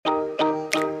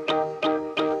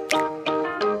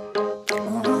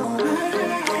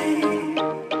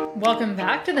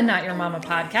back to the Not Your Mama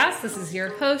podcast. This is your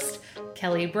host,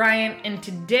 Kelly Bryant, and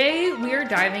today we are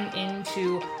diving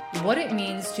into what it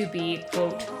means to be,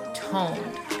 quote,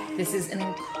 toned. This is an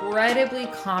incredibly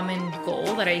common goal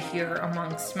that I hear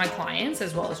amongst my clients,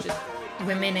 as well as just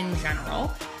women in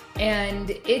general. And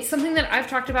it's something that I've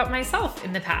talked about myself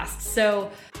in the past.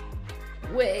 So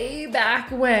way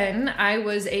back when I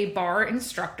was a barre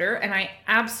instructor, and I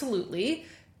absolutely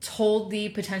told the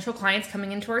potential clients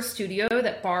coming into our studio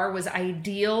that barre was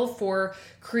ideal for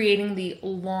creating the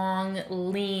long,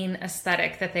 lean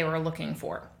aesthetic that they were looking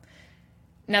for.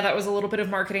 Now, that was a little bit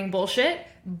of marketing bullshit,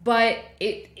 but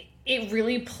it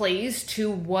really plays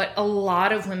to what a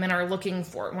lot of women are looking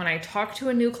for. When I talk to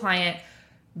a new client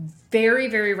very,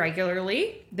 very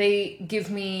regularly, they give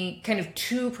me kind of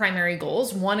two primary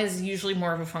goals. One is usually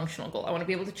more of a functional goal. I want to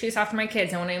be able to chase after my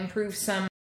kids. I want to improve some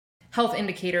health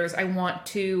indicators. I want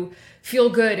to feel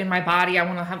good in my body. I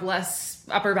want to have less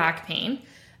upper back pain.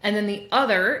 And then the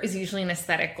other is usually an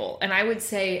aesthetic goal. And I would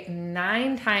say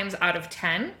 9 times out of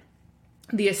 10,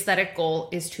 the aesthetic goal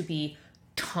is to be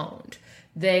toned.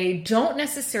 They don't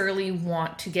necessarily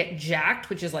want to get jacked,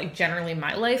 which is like generally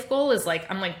my life goal is like,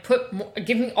 I'm like,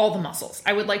 give me all the muscles.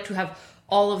 I would like to have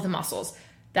all of the muscles.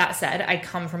 That said, I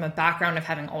come from a background of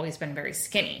having always been very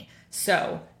skinny.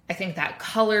 So I think that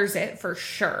colors it for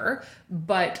sure.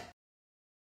 But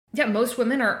yeah, most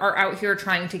women are out here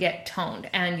trying to get toned,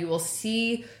 and you will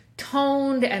see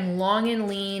toned and long and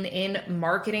lean in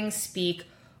marketing speak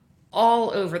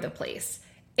all over the place.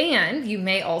 And you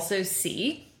may also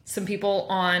see some people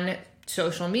on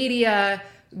social media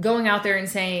going out there and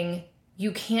saying,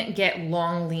 you can't get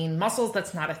long, lean muscles.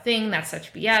 That's not a thing. That's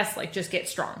such BS. Like, just get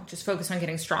strong. Just focus on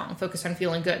getting strong. Focus on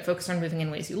feeling good. Focus on moving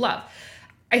in ways you love.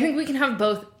 I think we can have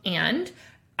both and.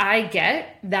 I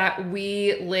get that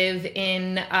we live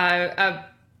in a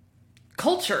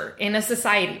culture, in a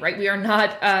society, right? We are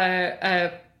not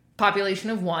a population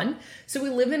of one. So we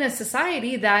live in a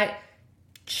society that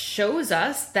shows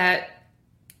us that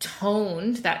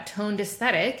toned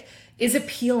aesthetic is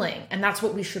appealing, and that's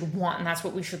what we should want, and that's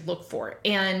what we should look for.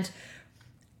 And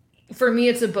for me,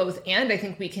 it's a both and. I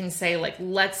think we can say, like,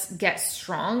 let's get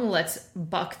strong, let's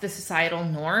buck the societal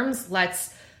norms,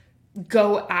 let's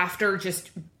go after just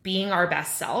being our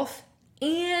best self.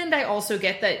 And I also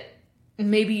get that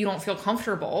maybe you don't feel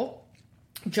comfortable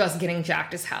just getting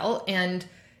jacked as hell, and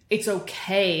it's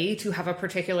okay to have a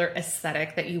particular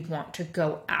aesthetic that you want to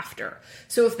go after.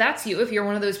 So if that's you, if you're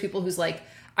one of those people who's like,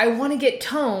 I want to get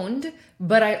toned,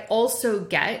 but I also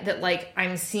get that, like,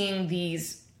 I'm seeing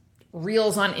these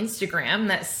reels on Instagram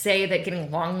that say that getting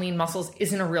long, lean muscles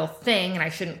isn't a real thing and I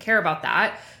shouldn't care about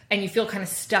that, and you feel kind of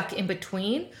stuck in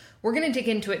between, we're going to dig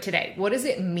into it today. What does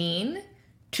it mean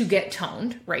to get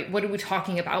toned, right? What are we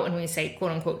talking about when we say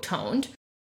quote unquote toned?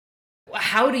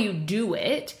 How do you do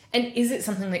it? And is it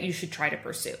something that you should try to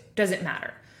pursue? Does it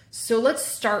matter? So let's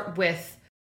start with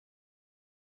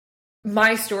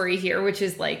my story here, which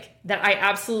is like that I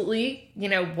absolutely,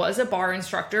 was a barre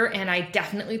instructor, and I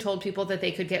definitely told people that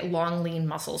they could get long, lean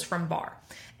muscles from barre.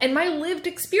 And my lived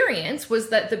experience was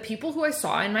that the people who I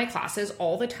saw in my classes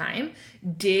all the time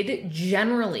did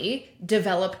generally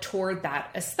develop toward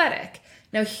that aesthetic.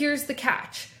 Now, here's the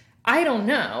catch. I don't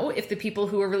know if the people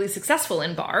who were really successful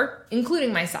in barre,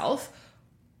 including myself,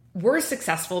 were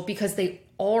successful because they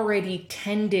already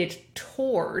tended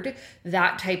toward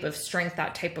that type of strength,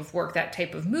 that type of work, that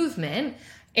type of movement,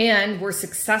 and were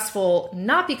successful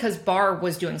not because barre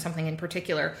was doing something in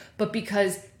particular, but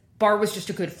because barre was just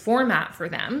a good format for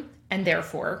them, and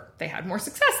therefore they had more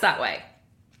success that way.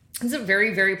 It's a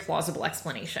very, very plausible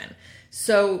explanation.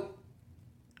 So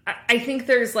I think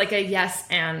there's like a yes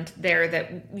and there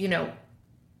that,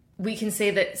 we can say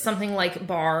that something like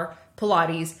barre,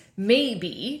 Pilates may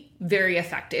be very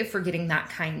effective for getting that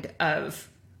kind of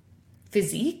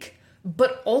physique.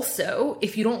 But also,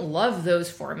 if you don't love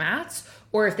those formats,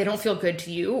 or if they don't feel good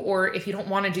to you, or if you don't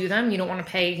want to do them, you don't want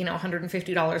to pay,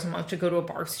 $150 a month to go to a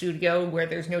barre studio where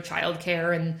there's no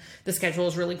childcare and the schedule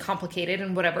is really complicated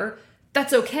and whatever,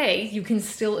 that's okay. You can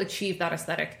still achieve that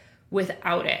aesthetic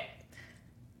without it.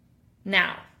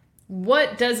 Now,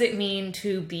 what does it mean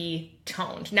to be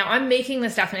toned? Now, I'm making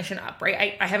this definition up,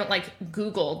 right? I haven't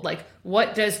Googled,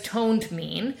 what does toned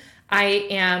mean? I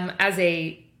am, as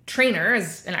a trainer,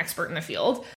 as an expert in the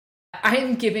field, I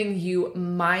am giving you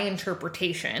my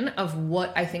interpretation of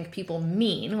what I think people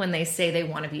mean when they say they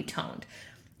want to be toned.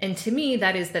 And to me,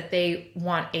 that is that they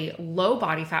want a low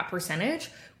body fat percentage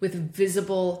with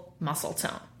visible muscle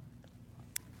tone.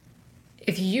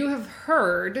 If you have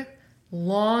heard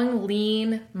long,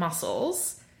 lean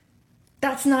muscles,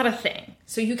 That's not a thing.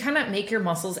 So you cannot make your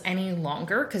muscles any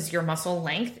longer because your muscle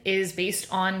length is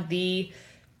based on the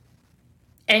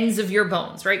ends of your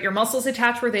bones, right? Your muscles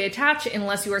attach where they attach.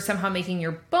 Unless you are somehow making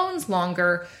your bones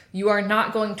longer, you are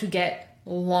not going to get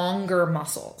longer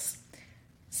muscles.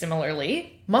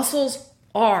 Similarly, muscles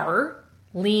are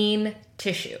lean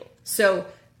tissue. So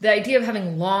the idea of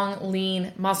having long,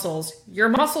 lean muscles, your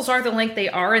muscles are the length they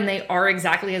are, and they are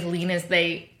exactly as lean as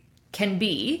they can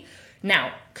be.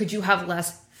 Now, could you have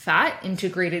less fat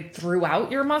integrated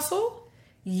throughout your muscle?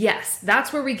 Yes,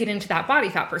 that's where we get into that body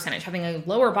fat percentage. Having a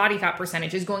lower body fat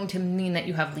percentage is going to mean that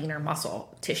you have leaner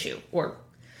muscle tissue, or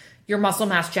your muscle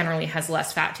mass generally has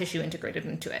less fat tissue integrated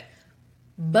into it.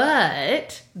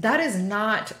 But that is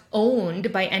not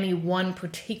owned by any one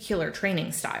particular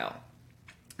training style.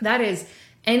 That is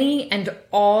any and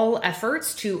all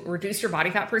efforts to reduce your body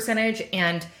fat percentage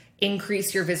and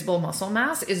increase your visible muscle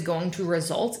mass is going to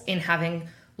result in having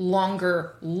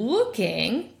longer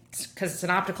looking, because it's an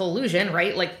optical illusion,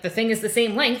 right? Like the thing is the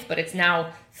same length, but it's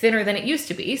now thinner than it used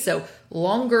to be. So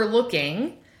longer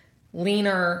looking,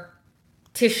 leaner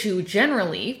tissue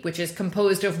generally, which is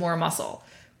composed of more muscle.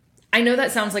 I know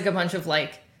that sounds like a bunch of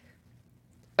like,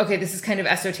 okay, this is kind of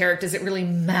esoteric. Does it really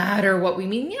matter what we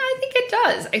mean? Yeah, I think it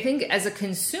does. I think as a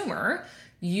consumer,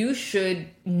 you should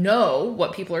know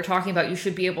what people are talking about. You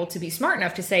should be able to be smart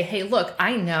enough to say, hey, look,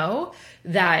 I know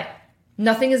that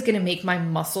nothing is going to make my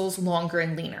muscles longer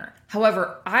and leaner.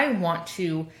 However, I want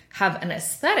to have an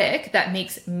aesthetic that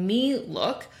makes me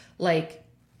look like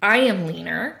I am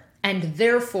leaner, and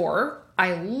therefore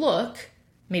I look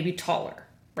maybe taller,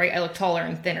 right? I look taller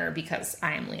and thinner because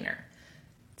I am leaner.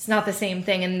 It's not the same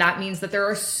thing, and that means that there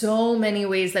are so many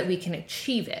ways that we can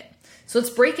achieve it. So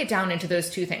let's break it down into those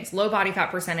two things: low body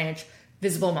fat percentage,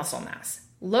 visible muscle mass.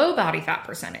 Low body fat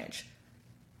percentage.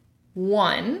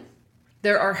 One,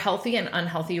 there are healthy and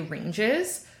unhealthy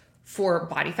ranges for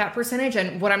body fat percentage.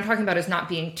 And what I'm talking about is not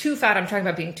being too fat. I'm talking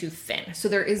about being too thin. So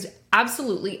there is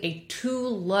absolutely a too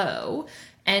low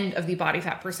end of the body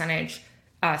fat percentage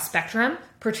spectrum,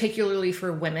 particularly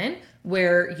for women,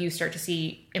 where you start to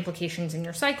see implications in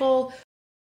your cycle,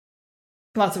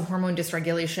 lots of hormone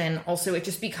dysregulation. Also, it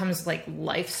just becomes like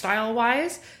lifestyle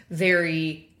wise,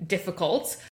 very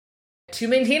difficult to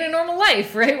maintain a normal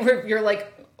life, right? Where you're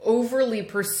like overly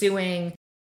pursuing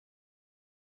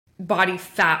body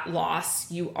fat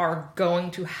loss, you are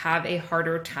going to have a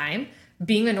harder time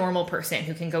being a normal person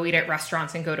who can go eat at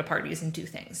restaurants and go to parties and do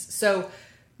things. So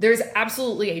there's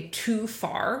absolutely a too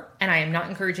far, and I am not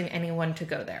encouraging anyone to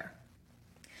go there.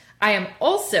 I am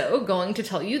also going to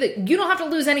tell you that you don't have to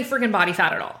lose any friggin' body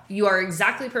fat at all. You are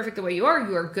exactly perfect the way you are.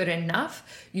 You are good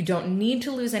enough. You don't need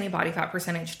to lose any body fat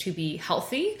percentage to be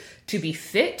healthy, to be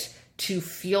fit, to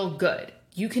feel good.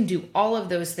 You can do all of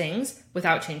those things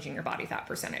without changing your body fat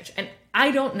percentage. And I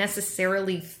don't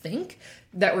necessarily think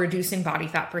that reducing body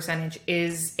fat percentage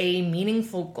is a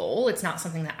meaningful goal. It's not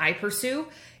something that I pursue.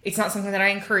 It's not something that I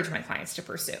encourage my clients to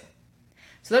pursue.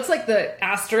 So that's like the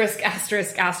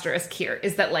asterisk here,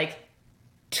 is that like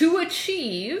to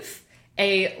achieve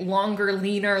a longer,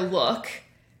 leaner look,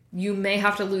 you may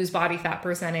have to lose body fat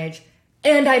percentage.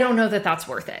 And I don't know that that's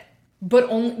worth it. But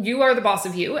only, you are the boss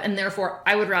of you, and therefore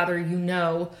I would rather you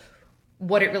know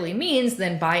what it really means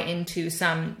than buy into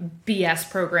some BS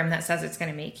program that says it's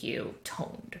going to make you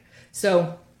toned.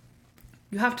 So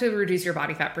you have to reduce your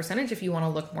body fat percentage if you want to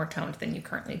look more toned than you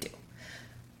currently do.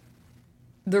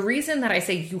 The reason that I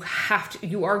say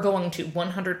you are going to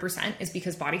 100% is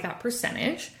because body fat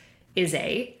percentage is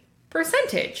a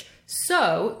percentage.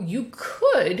 So you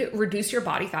could reduce your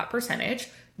body fat percentage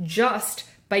just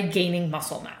by gaining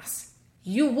muscle mass.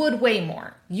 You would weigh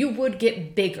more. You would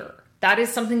get bigger. That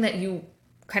is something that you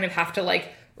kind of have to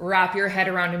like wrap your head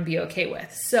around and be okay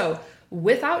with. So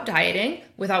without dieting,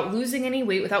 without losing any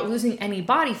weight, without losing any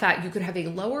body fat, you could have a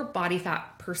lower body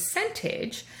fat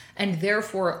percentage and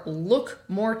therefore look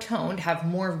more toned, have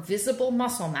more visible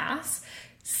muscle mass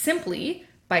simply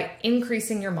by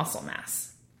increasing your muscle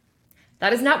mass.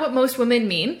 That is not what most women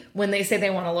mean when they say they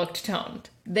want to look toned.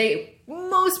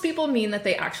 Most people mean that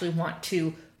they actually want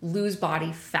to lose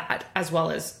body fat as well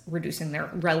as reducing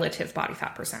their relative body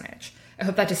fat percentage. I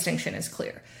hope that distinction is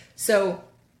clear. So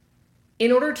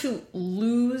in order to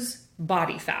lose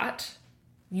body fat,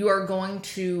 you are going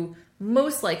to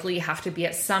most likely have to be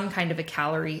at some kind of a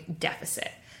calorie deficit.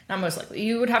 Not most likely,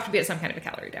 you would have to be at some kind of a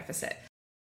calorie deficit.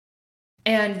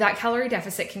 And that calorie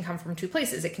deficit can come from two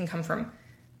places. It can come from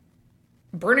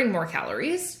burning more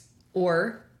calories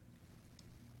or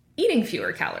eating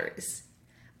fewer calories.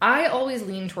 I always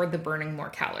lean toward the burning more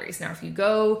calories. Now, if you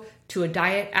go to a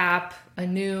diet app, a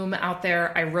Noom out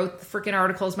there, I wrote the freaking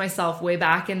articles myself way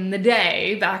back in the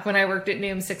day, back when I worked at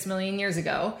Noom 6 million years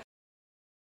ago.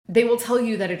 They will tell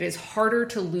you that it is harder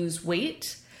to lose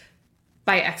weight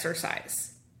by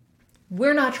exercise.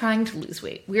 We're not trying to lose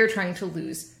weight. We are trying to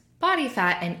lose body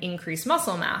fat and increase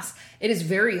muscle mass. It is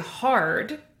very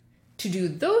hard to do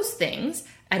those things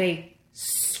at a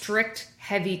strict,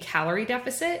 heavy calorie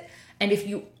deficit. And if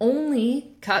you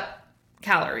only cut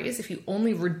calories, if you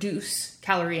only reduce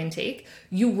calorie intake,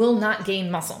 you will not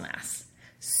gain muscle mass.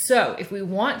 So if we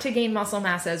want to gain muscle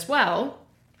mass as well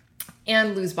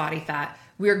and lose body fat,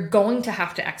 we're going to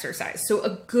have to exercise. So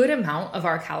a good amount of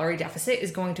our calorie deficit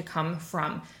is going to come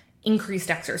from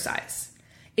increased exercise.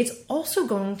 It's also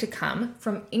going to come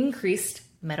from increased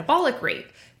metabolic rate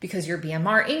because your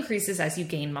BMR increases as you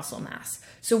gain muscle mass.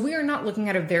 So we are not looking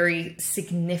at a very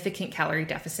significant calorie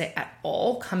deficit at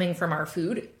all coming from our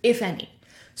food, if any.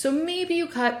 So maybe you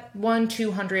cut 100,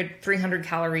 200, 300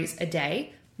 calories a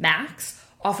day, max,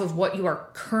 off of what you are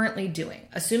currently doing.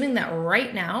 Assuming that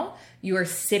right now you are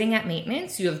sitting at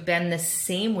maintenance, you have been the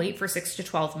same weight for 6 to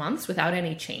 12 months without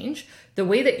any change. The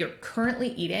way that you're currently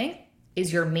eating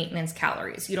is your maintenance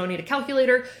calories. You don't need a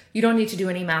calculator. You don't need to do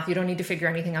any math. You don't need to figure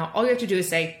anything out. All you have to do is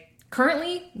say,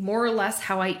 currently, more or less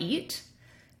how I eat,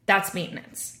 that's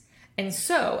maintenance. And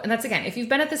that's again, if you've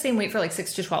been at the same weight for like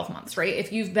 6 to 12 months, right?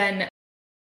 If you've been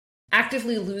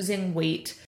actively losing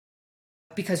weight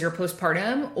because you're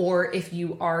postpartum, or if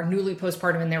you are newly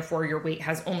postpartum and therefore your weight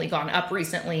has only gone up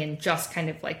recently and just kind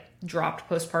of like dropped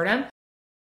postpartum,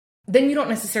 then you don't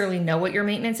necessarily know what your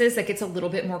maintenance is. That gets a little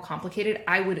bit more complicated.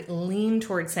 I would lean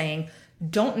towards saying,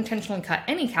 don't intentionally cut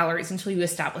any calories until you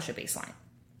establish a baseline.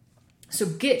 So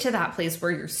get to that place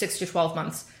where you're 6 to 12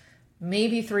 months,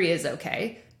 maybe 3 is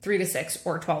okay, 3 to 6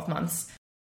 or 12 months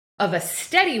of a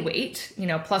steady weight,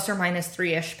 plus or minus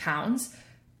 3-ish pounds.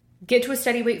 Get to a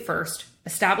steady weight first,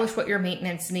 establish what your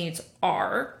maintenance needs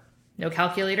are, no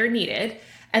calculator needed,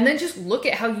 and then just look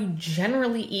at how you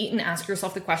generally eat and ask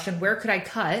yourself the question, where could I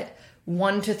cut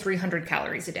 100 to 300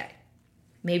 calories a day?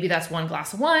 Maybe that's 1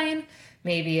 glass of wine.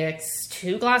 Maybe it's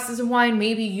 2 glasses of wine.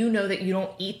 Maybe you know that you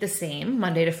don't eat the same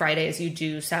Monday to Friday as you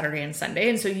do Saturday and Sunday.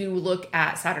 And so you look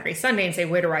at Saturday, Sunday and say,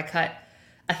 where do I cut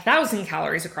 1,000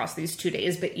 calories across these 2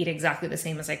 days, but eat exactly the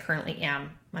same as I currently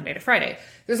am Monday to Friday?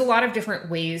 There's a lot of different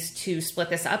ways to split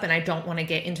this up, and I don't want to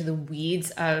get into the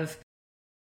weeds of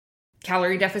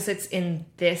calorie deficits in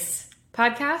this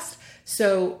podcast.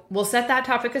 So we'll set that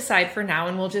topic aside for now,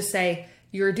 and we'll just say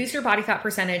you reduce your body fat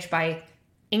percentage by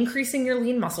increasing your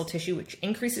lean muscle tissue, which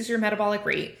increases your metabolic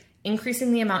rate,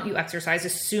 increasing the amount you exercise,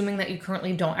 assuming that you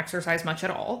currently don't exercise much at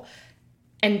all,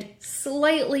 and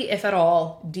slightly, if at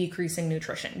all, decreasing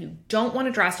nutrition. You don't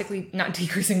want to not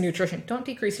decreasing nutrition. Don't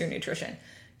decrease your nutrition.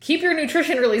 Keep your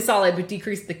nutrition really solid, but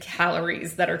decrease the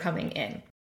calories that are coming in.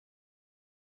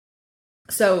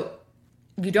 So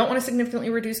you don't want to significantly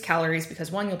reduce calories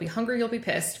because 1, you'll be hungry, you'll be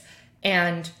pissed,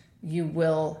 and you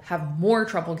will have more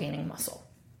trouble gaining muscle,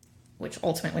 which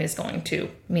ultimately is going to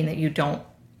mean that you don't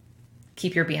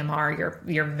keep your BMR,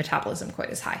 your metabolism quite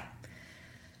as high.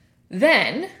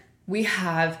 Then we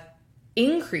have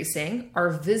increasing our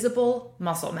visible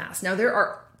muscle mass. Now, there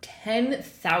are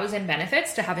 10,000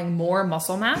 benefits to having more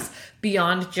muscle mass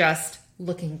beyond just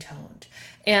looking toned.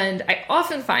 And I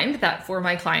often find that for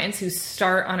my clients who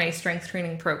start on a strength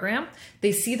training program,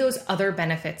 they see those other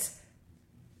benefits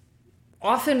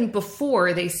often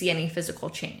before they see any physical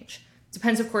change.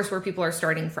 Depends, of course, where people are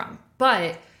starting from.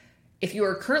 But if you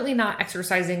are currently not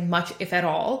exercising much, if at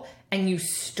all, and you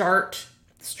start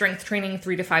strength training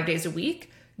 3 to 5 days a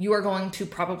week, you are going to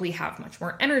probably have much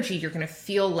more energy. You're going to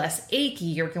feel less achy.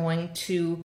 You're going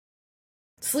to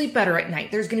sleep better at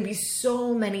night. There's going to be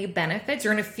so many benefits.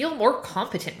 You're going to feel more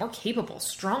competent, more capable,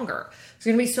 stronger. There's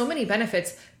going to be so many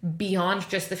benefits beyond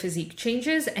just the physique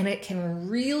changes, and it can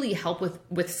really help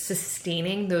with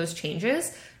sustaining those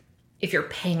changes if you're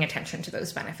paying attention to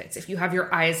those benefits, if you have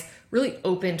your eyes really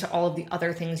open to all of the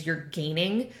other things you're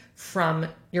gaining from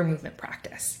your movement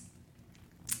practice.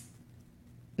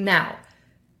 Now,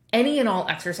 any and all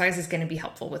exercise is going to be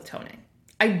helpful with toning.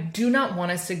 I do not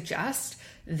want to suggest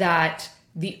that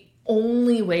the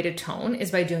only way to tone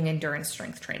is by doing endurance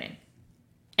strength training.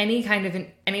 Any kind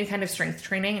of strength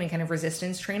training, any kind of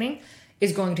resistance training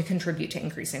is going to contribute to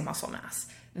increasing muscle mass.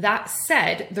 That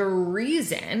said, the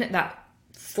reason that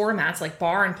formats like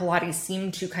barre and Pilates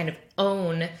seem to kind of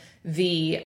own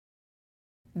the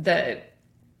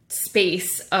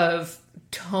space of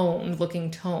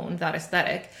looking toned, that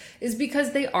aesthetic, is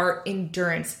because they are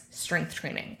endurance strength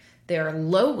training. They are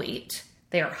low weight,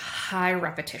 they are high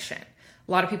repetition.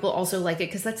 A lot of people also like it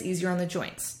because that's easier on the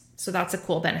joints. So that's a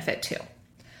cool benefit too.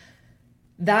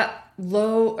 That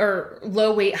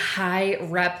low weight, high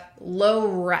rep, low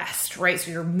rest, right?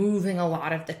 So you're moving a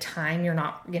lot of the time. You're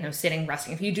not, sitting,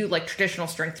 resting. If you do like traditional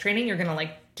strength training, you're going to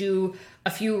like do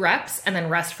a few reps and then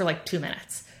rest for like 2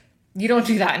 minutes. You don't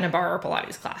do that in a bar or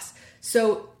Pilates class.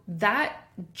 So that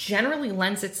generally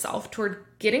lends itself toward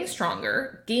getting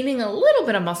stronger, gaining a little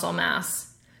bit of muscle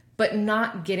mass, but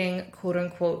not getting quote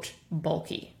unquote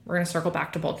bulky. We're going to circle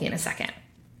back to bulky in a second.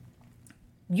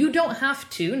 You don't have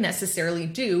to necessarily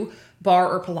do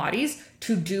bar or Pilates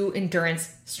to do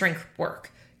endurance strength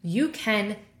work. You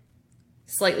can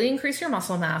slightly increase your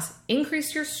muscle mass,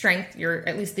 increase your strength,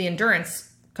 at least the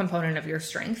endurance component of your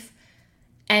strength,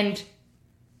 and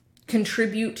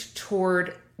contribute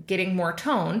toward getting more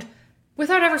toned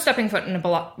without ever stepping foot in a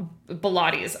bar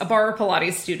or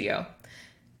Pilates studio.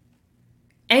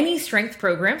 Any strength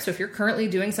program, so if you're currently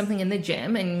doing something in the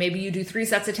gym and maybe you do 3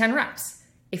 sets of 10 reps,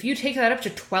 if you take that up to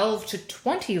 12 to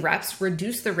 20 reps,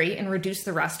 reduce the rate and reduce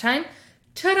the rest time,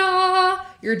 ta-da!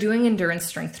 You're doing endurance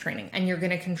strength training and you're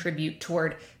going to contribute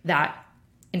toward that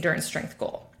endurance strength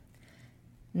goal.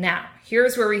 Now,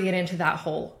 here's where we get into that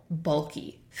whole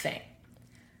bulky thing.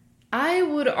 I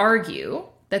would argue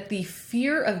that the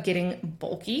fear of getting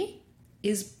bulky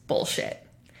is bullshit.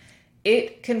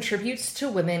 It contributes to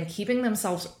women keeping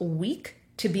themselves weak,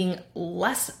 to being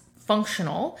less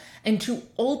functional, and to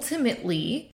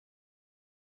ultimately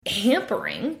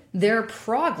hampering their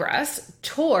progress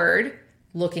toward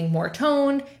looking more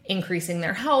toned, increasing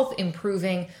their health,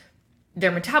 improving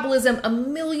their metabolism, a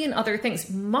million other things.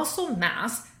 Muscle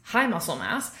mass, high muscle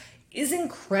mass, is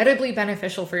incredibly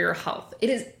beneficial for your health. It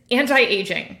is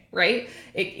anti-aging, right?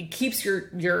 It keeps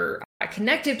your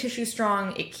connective tissue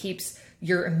strong. It keeps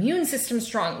your immune system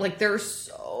strong. Like there's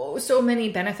so many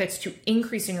benefits to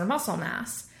increasing your muscle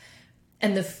mass.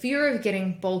 And the fear of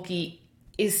getting bulky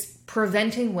is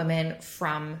preventing women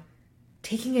from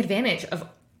taking advantage of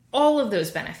all of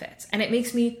those benefits. And it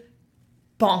makes me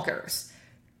bonkers.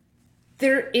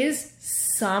 There is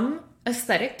some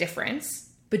aesthetic difference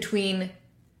between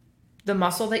the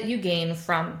muscle that you gain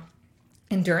from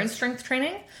endurance strength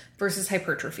training versus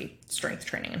hypertrophy strength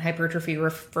training. And hypertrophy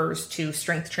refers to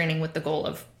strength training with the goal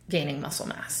of gaining muscle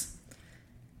mass.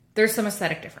 There's some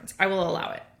aesthetic difference. I will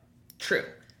allow it. True.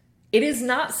 It is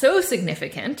not so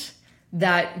significant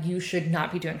that you should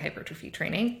not be doing hypertrophy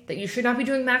training, that you should not be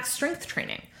doing max strength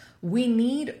training. We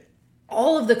need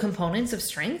all of the components of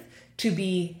strength to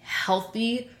be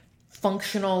healthy,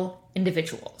 functional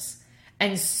individuals.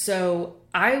 And so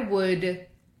I would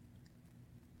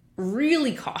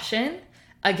really caution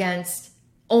against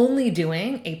only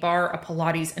doing a bar, a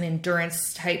Pilates, an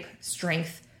endurance type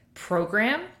strength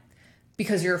program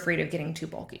because you're afraid of getting too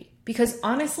bulky. Because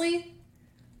honestly,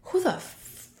 who the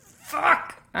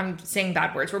fuck? I'm saying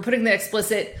bad words. We're putting the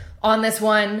explicit on this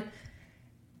one.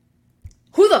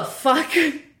 Who the fuck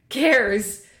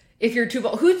cares if you're too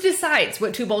bulky? Who decides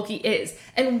what too bulky is?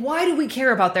 And why do we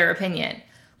care about their opinion?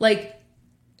 Like,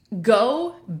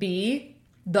 go be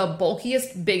the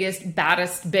bulkiest, biggest,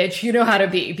 baddest bitch you know how to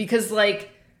be. Because,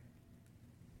 like,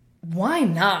 why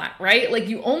not, right? Like,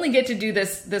 you only get to do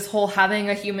this whole having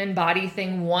a human body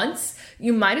thing once.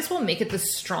 You might as well make it the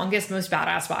strongest, most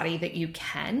badass body that you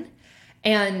can.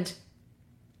 And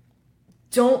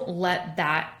don't let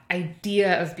that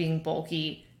idea of being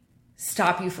bulky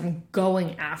stop you from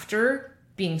going after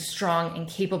being strong and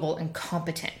capable and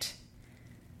competent.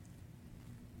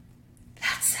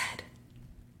 That said,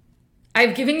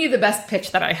 I've given you the best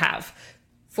pitch that I have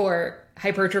for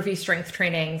hypertrophy strength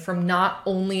training from not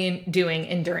only doing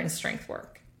endurance strength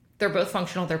work. They're both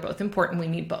functional. They're both important. We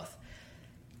need both.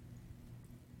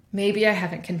 Maybe I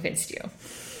haven't convinced you.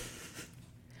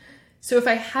 So if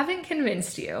I haven't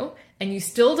convinced you and you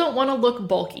still don't want to look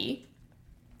bulky,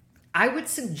 I would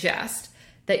suggest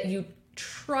that you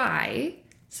try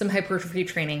some hypertrophy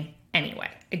training anyway.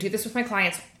 I do this with my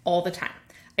clients all the time.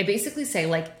 I basically say,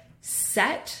 like,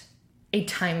 set a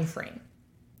time frame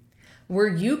where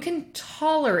you can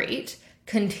tolerate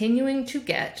continuing to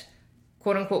get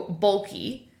quote unquote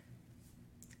bulkier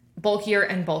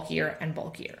and bulkier and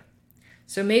bulkier.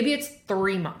 So maybe it's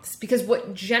 3 months, because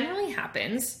what generally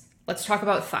happens, let's talk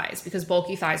about thighs, because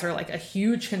bulky thighs are like a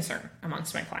huge concern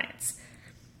amongst my clients.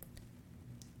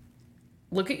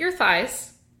 Look at your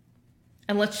thighs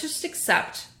and let's just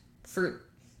accept for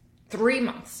 3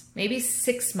 months, maybe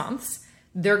 6 months,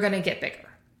 they're going to get bigger.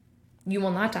 You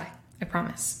will not die, I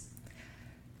promise.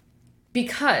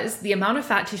 Because the amount of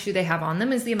fat tissue they have on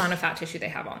them is the amount of fat tissue they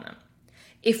have on them.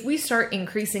 If we start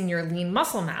increasing your lean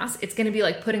muscle mass, it's going to be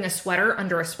like putting a sweater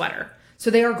under a sweater. So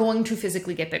they are going to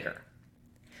physically get bigger.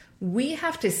 we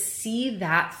have to see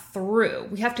that through.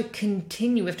 We have to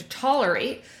continue, we have to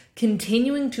tolerate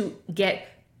continuing to get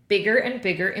bigger and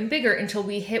bigger and bigger until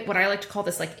we hit what I like to call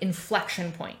this like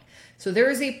inflection point. So there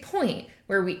is a point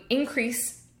where we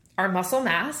increase our muscle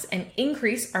mass and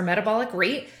increase our metabolic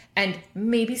rate and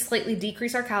maybe slightly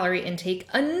decrease our calorie intake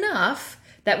enough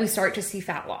that we start to see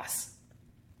fat loss.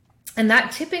 And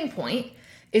that tipping point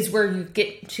is where you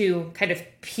get to kind of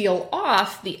peel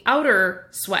off the outer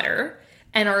sweater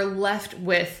and are left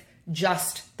with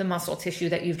just the muscle tissue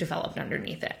that you've developed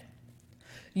underneath it.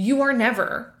 You are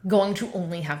never going to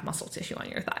only have muscle tissue on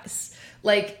your thighs.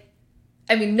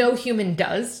 No human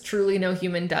does, truly no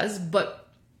human does, but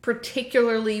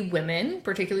particularly women,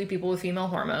 particularly people with female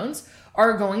hormones,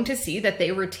 are going to see that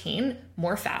they retain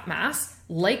more fat mass,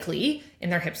 likely in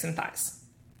their hips and thighs.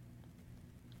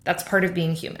 That's part of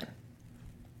being human.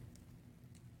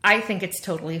 I think it's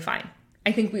totally fine.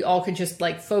 I think we all could just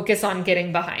focus on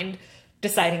getting behind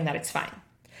deciding that it's fine.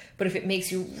 But if it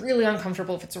makes you really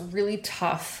uncomfortable, if it's a really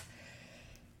tough,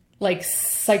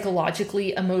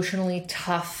 psychologically, emotionally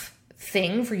tough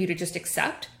thing for you to just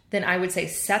accept, then I would say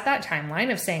set that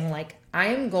timeline of saying I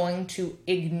am going to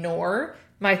ignore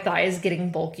my thighs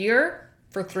getting bulkier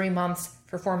for 3 months,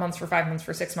 for 4 months, for 5 months,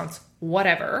 for 6 months,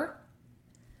 whatever,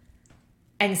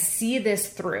 and see this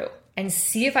through and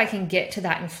see if I can get to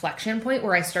that inflection point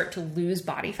where I start to lose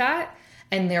body fat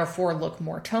and therefore look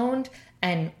more toned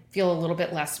and feel a little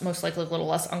bit less, most likely a little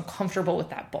less uncomfortable with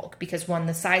that bulk. Because one,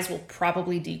 the size will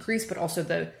probably decrease, but also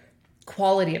the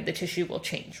quality of the tissue will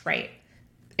change, right?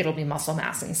 It'll be muscle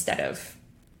mass instead of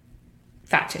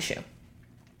fat tissue.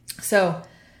 So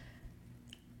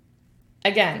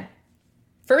again,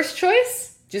 first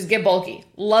choice, just get bulky.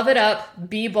 Love it up,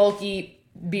 be bulky,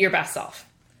 be your best self.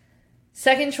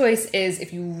 Second choice is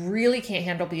if you really can't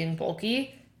handle being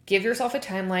bulky, give yourself a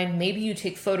timeline. Maybe you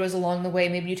take photos along the way.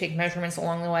 Maybe you take measurements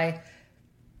along the way.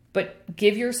 But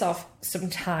give yourself some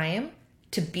time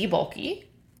to be bulky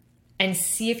and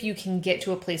see if you can get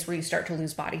to a place where you start to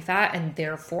lose body fat and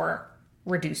therefore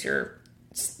reduce your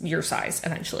size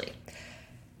eventually.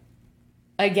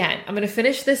 Again, I'm going to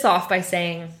finish this off by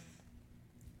saying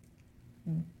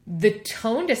the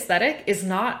toned aesthetic is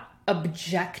not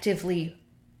objectively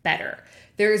better.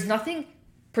 There is nothing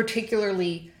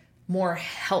particularly more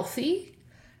healthy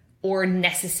or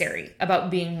necessary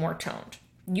about being more toned.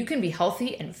 You can be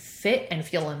healthy and fit and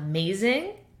feel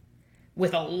amazing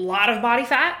with a lot of body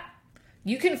fat.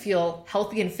 You can feel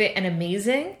healthy and fit and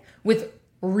amazing with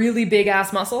really big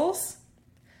ass muscles.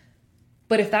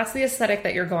 But if that's the aesthetic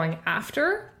that you're going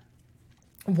after,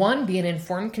 one, be an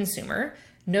informed consumer.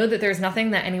 Know that there's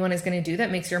nothing that anyone is going to do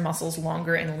that makes your muscles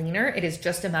longer and leaner. It is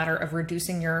just a matter of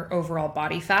reducing your overall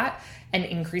body fat and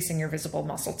increasing your visible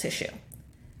muscle tissue.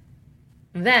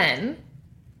 Then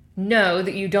know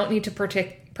that you don't need to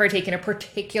partake in a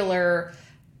particular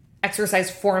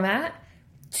exercise format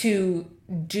to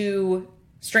do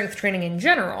strength training in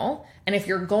general. And if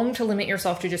you're going to limit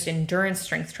yourself to just endurance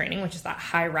strength training, which is that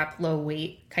high rep, low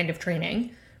weight kind of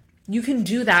training, you can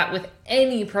do that with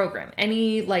any program.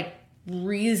 Any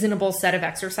reasonable set of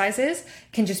exercises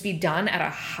can just be done at a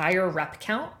higher rep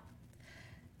count,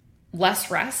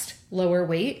 less rest, lower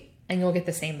weight, and you'll get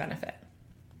the same benefit.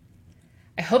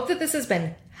 I hope that this has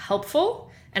been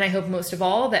helpful. And I hope most of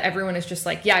all that everyone is just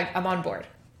yeah, I'm on board.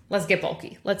 Let's get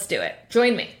bulky. Let's do it.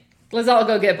 Join me. Let's all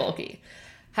go get bulky.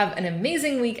 Have an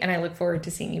amazing week, and I look forward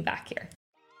to seeing you back here.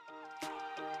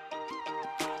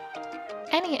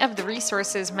 Any of the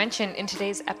resources mentioned in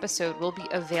today's episode will be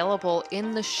available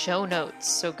in the show notes.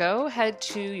 So go head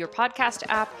to your podcast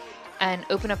app and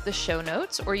open up the show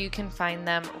notes, or you can find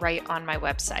them right on my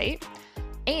website.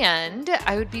 And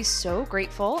I would be so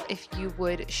grateful if you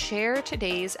would share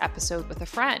today's episode with a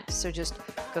friend. So just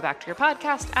go back to your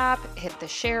podcast app, hit the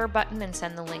share button, and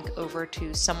send the link over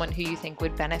to someone who you think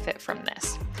would benefit from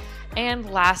this. And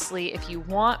lastly, if you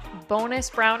want bonus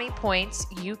brownie points,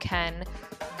 you can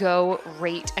go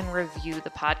rate and review the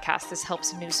podcast. This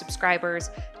helps new subscribers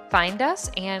find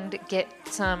us and get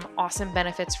some awesome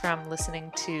benefits from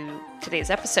listening to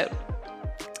today's episode.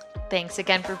 Thanks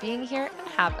again for being here, and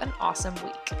have an awesome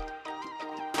week.